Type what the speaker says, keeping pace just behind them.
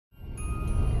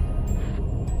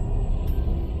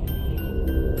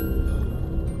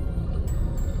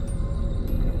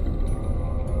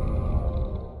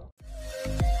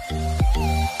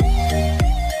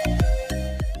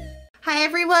Hi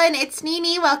everyone, it's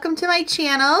Nini. Welcome to my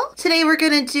channel. Today we're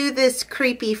gonna do this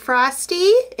creepy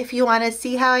frosty. If you want to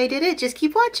see how I did it, just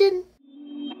keep watching.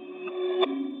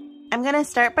 I'm gonna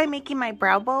start by making my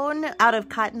brow bone out of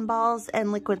cotton balls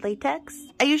and liquid latex.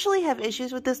 I usually have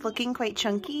issues with this looking quite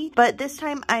chunky, but this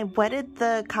time I wetted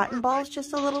the cotton balls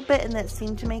just a little bit and that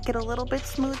seemed to make it a little bit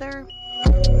smoother.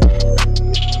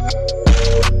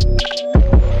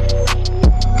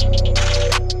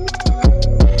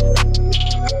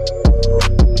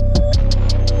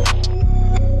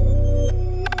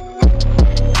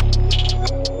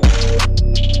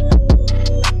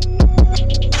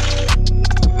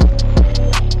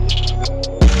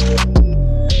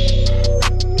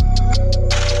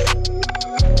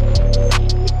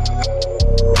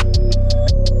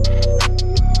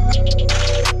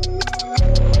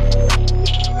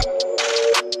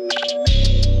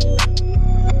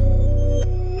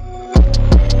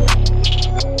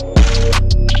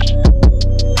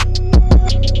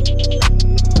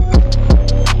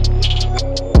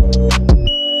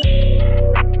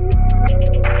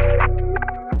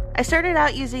 I started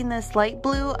out using this light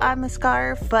blue on the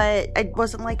scarf, but I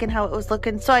wasn't liking how it was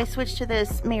looking, so I switched to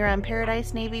this Mehron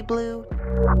Paradise Navy Blue.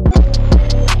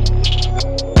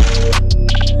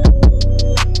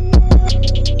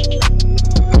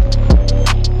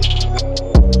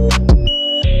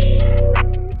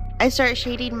 I start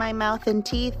shading my mouth and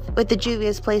teeth with the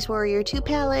Juvia's Place Warrior 2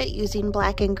 palette using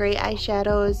black and gray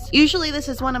eyeshadows. Usually this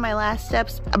is one of my last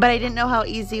steps, but I didn't know how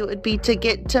easy it would be to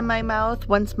get to my mouth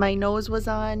once my nose was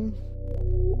on.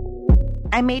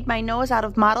 I made my nose out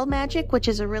of Model Magic, which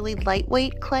is a really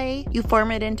lightweight clay. You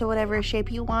form it into whatever shape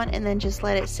you want and then just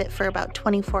let it sit for about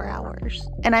 24 hours.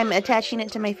 And I'm attaching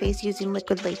it to my face using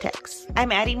liquid latex.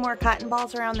 I'm adding more cotton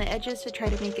balls around the edges to try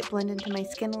to make it blend into my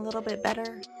skin a little bit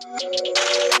better.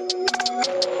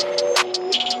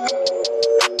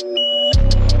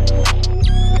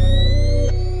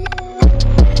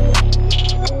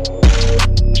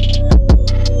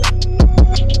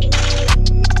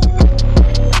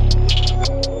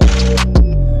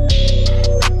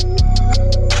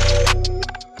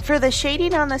 For the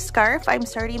shading on the scarf, I'm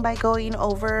starting by going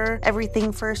over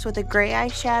everything first with a gray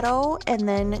eyeshadow and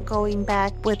then going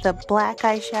back with a black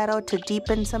eyeshadow to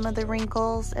deepen some of the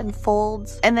wrinkles and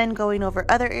folds, and then going over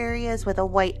other areas with a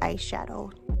white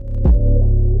eyeshadow.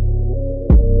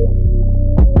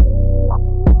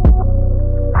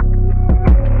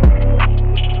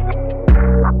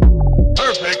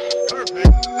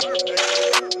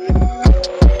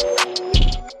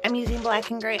 Black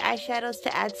and gray eyeshadows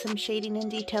to add some shading and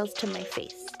details to my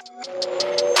face.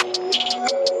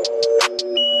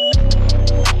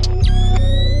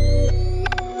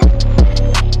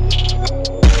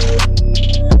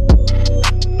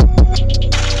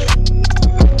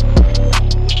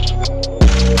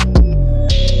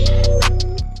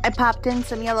 I popped in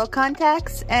some yellow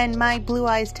contacts, and my blue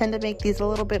eyes tend to make these a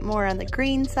little bit more on the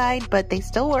green side, but they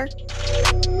still work.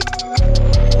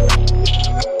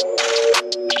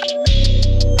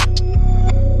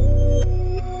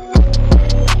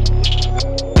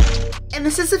 And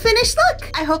this is the finished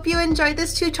look. I hope you enjoyed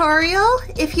this tutorial.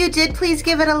 If you did, please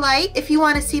give it a like. If you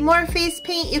want to see more face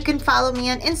paint, you can follow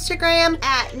me on Instagram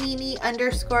at Nini__Marie,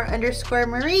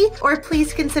 or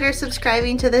please consider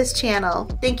subscribing to this channel.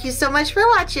 Thank you so much for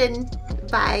watching.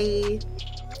 Bye.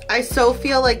 I so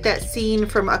feel like that scene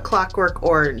from A Clockwork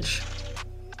Orange.